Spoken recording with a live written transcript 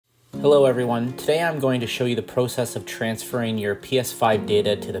Hello everyone, today I'm going to show you the process of transferring your PS5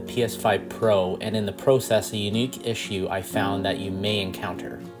 data to the PS5 Pro, and in the process a unique issue I found that you may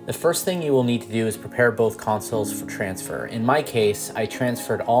encounter. The first thing you will need to do is prepare both consoles for transfer. In my case, I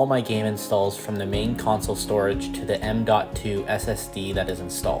transferred all my game installs from the main console storage to the M.2 SSD that is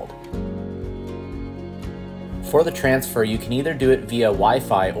installed. For the transfer, you can either do it via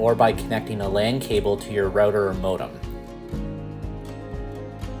Wi-Fi or by connecting a LAN cable to your router or modem.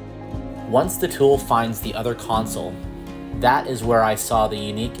 Once the tool finds the other console, that is where I saw the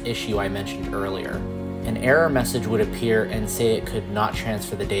unique issue I mentioned earlier. An error message would appear and say it could not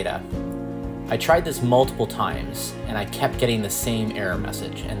transfer the data. I tried this multiple times, and I kept getting the same error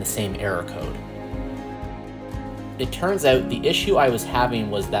message and the same error code. It turns out the issue I was having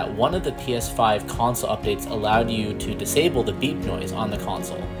was that one of the PS5 console updates allowed you to disable the beep noise on the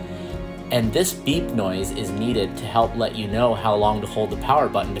console. And this beep noise is needed to help let you know how long to hold the power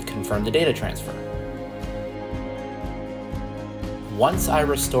button to confirm the data transfer. Once I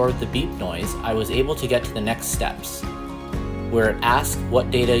restored the beep noise, I was able to get to the next steps, where it asked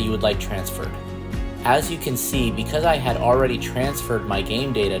what data you would like transferred. As you can see, because I had already transferred my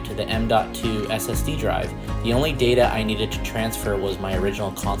game data to the M.2 SSD drive, the only data I needed to transfer was my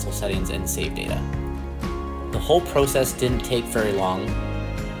original console settings and save data. The whole process didn't take very long,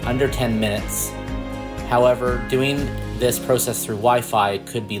 under 10 minutes. However, doing this process through Wi-Fi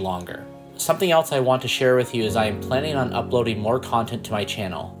could be longer. Something else I want to share with you is I am planning on uploading more content to my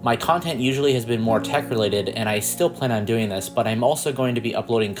channel. My content usually has been more tech related, and I still plan on doing this, but I'm also going to be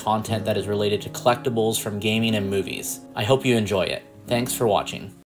uploading content that is related to collectibles from gaming and movies. I hope you enjoy it. Thanks for watching.